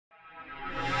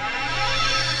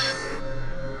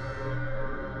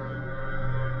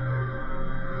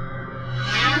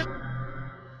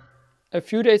A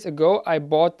few days ago I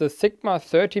bought the Sigma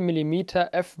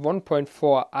 30mm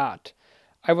f1.4 Art.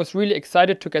 I was really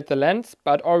excited to get the lens,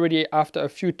 but already after a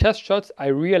few test shots I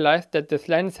realized that this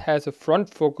lens has a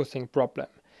front focusing problem.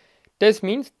 This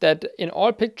means that in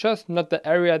all pictures not the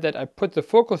area that I put the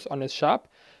focus on is sharp,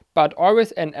 but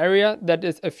always an area that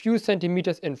is a few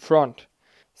centimeters in front.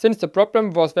 Since the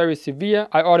problem was very severe,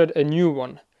 I ordered a new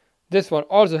one. This one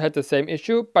also had the same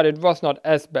issue, but it was not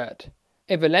as bad.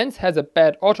 If a lens has a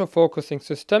bad autofocusing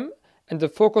system and the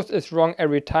focus is wrong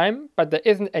every time, but there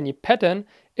isn't any pattern,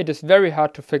 it is very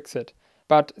hard to fix it.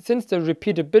 But since the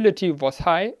repeatability was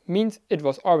high, means it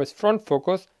was always front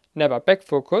focus, never back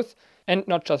focus, and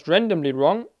not just randomly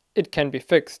wrong, it can be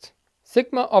fixed.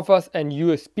 Sigma offers an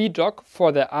USB dock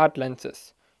for their art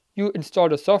lenses. You install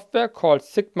the software called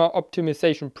Sigma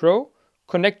Optimization Pro,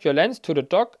 connect your lens to the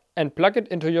dock and plug it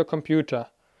into your computer.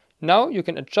 Now you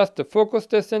can adjust the focus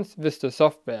distance with the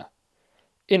software.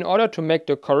 In order to make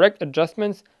the correct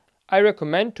adjustments, I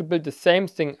recommend to build the same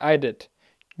thing I did.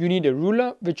 You need a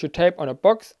ruler which you tape on a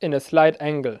box in a slight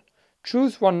angle.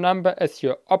 Choose one number as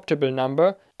your optimal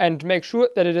number and make sure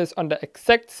that it is on the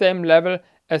exact same level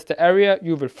as the area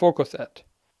you will focus at.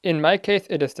 In my case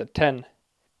it is the 10.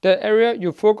 The area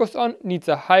you focus on needs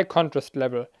a high contrast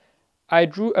level. I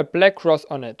drew a black cross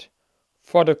on it.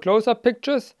 For the close-up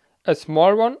pictures, a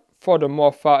small one, for the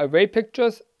more far away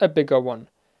pictures, a bigger one.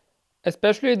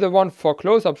 Especially the one for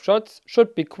close-up shots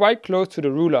should be quite close to the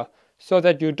ruler, so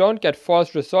that you don't get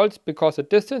false results because the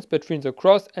distance between the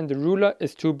cross and the ruler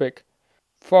is too big.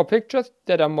 For pictures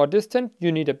that are more distant,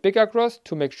 you need a bigger cross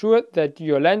to make sure that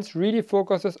your lens really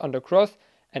focuses on the cross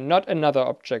and not another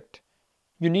object.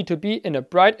 You need to be in a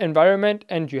bright environment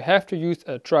and you have to use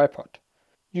a tripod.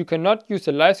 You cannot use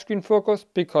a live screen focus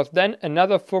because then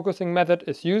another focusing method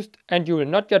is used and you will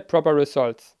not get proper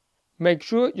results. Make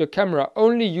sure your camera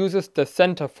only uses the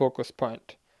center focus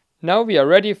point. Now we are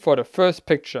ready for the first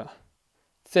picture.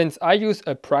 Since I use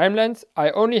a prime lens, I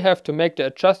only have to make the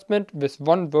adjustment with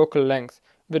one focal length,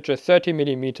 which is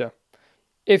 30mm.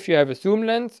 If you have a zoom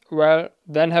lens, well,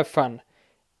 then have fun.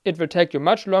 It will take you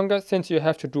much longer since you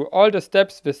have to do all the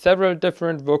steps with several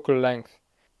different focal lengths.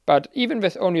 But even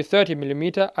with only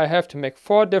 30mm, I have to make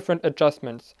 4 different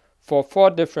adjustments for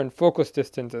 4 different focus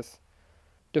distances.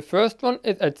 The first one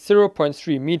is at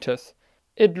 0.3 meters.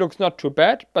 It looks not too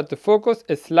bad, but the focus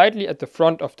is slightly at the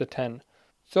front of the 10.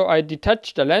 So I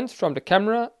detach the lens from the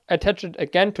camera, attach it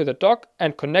again to the dock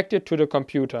and connect it to the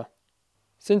computer.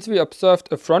 Since we observed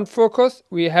a front focus,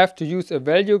 we have to use a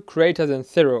value greater than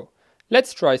 0.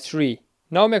 Let's try 3.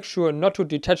 Now make sure not to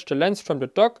detach the lens from the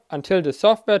dock until the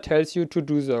software tells you to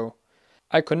do so.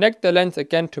 I connect the lens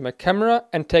again to my camera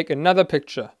and take another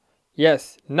picture.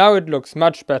 Yes, now it looks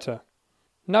much better.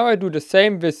 Now I do the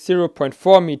same with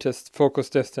 0.4 meters focus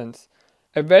distance.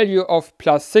 A value of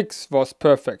 +6 was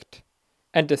perfect.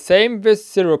 And the same with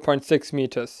 0.6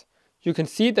 meters. You can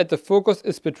see that the focus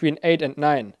is between 8 and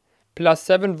 9.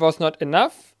 +7 was not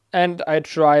enough and I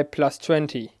try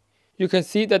 +20. You can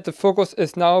see that the focus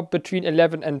is now between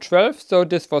 11 and 12, so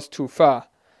this was too far.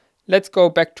 Let's go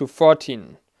back to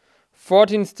 14.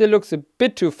 14 still looks a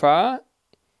bit too far.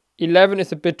 11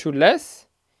 is a bit too less.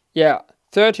 Yeah,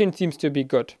 13 seems to be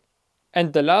good.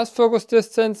 And the last focus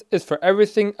distance is for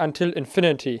everything until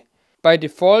infinity. By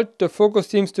default, the focus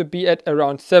seems to be at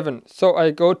around 7, so I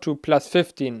go to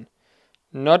 +15.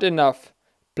 Not enough.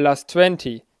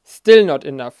 +20. Still not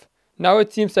enough. Now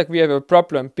it seems like we have a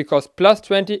problem because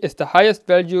 +20 is the highest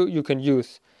value you can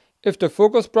use. If the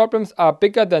focus problems are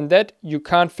bigger than that, you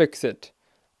can't fix it.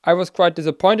 I was quite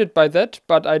disappointed by that,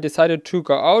 but I decided to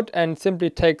go out and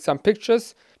simply take some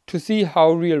pictures to see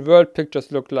how real world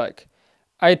pictures look like.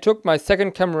 I took my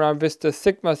second camera with the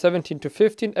Sigma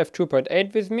 17-15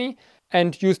 f2.8 with me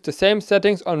and used the same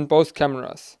settings on both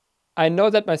cameras. I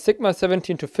know that my Sigma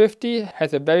 17-50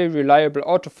 has a very reliable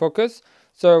autofocus,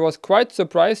 so I was quite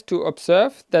surprised to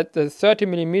observe that the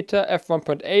 30mm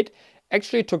f1.8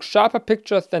 actually took sharper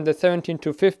pictures than the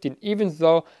 17-15, even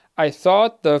though I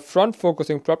thought the front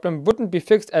focusing problem wouldn't be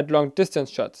fixed at long distance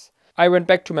shots. I went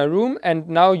back to my room and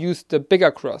now used the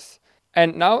bigger cross.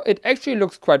 And now it actually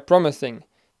looks quite promising.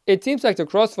 It seems like the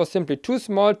cross was simply too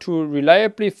small to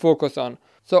reliably focus on,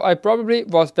 so I probably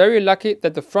was very lucky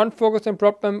that the front focusing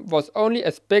problem was only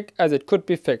as big as it could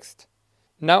be fixed.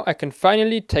 Now I can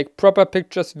finally take proper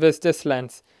pictures with this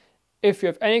lens. If you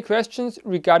have any questions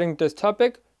regarding this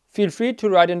topic, feel free to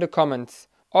write in the comments.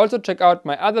 Also check out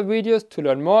my other videos to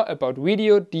learn more about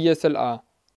video DSLR.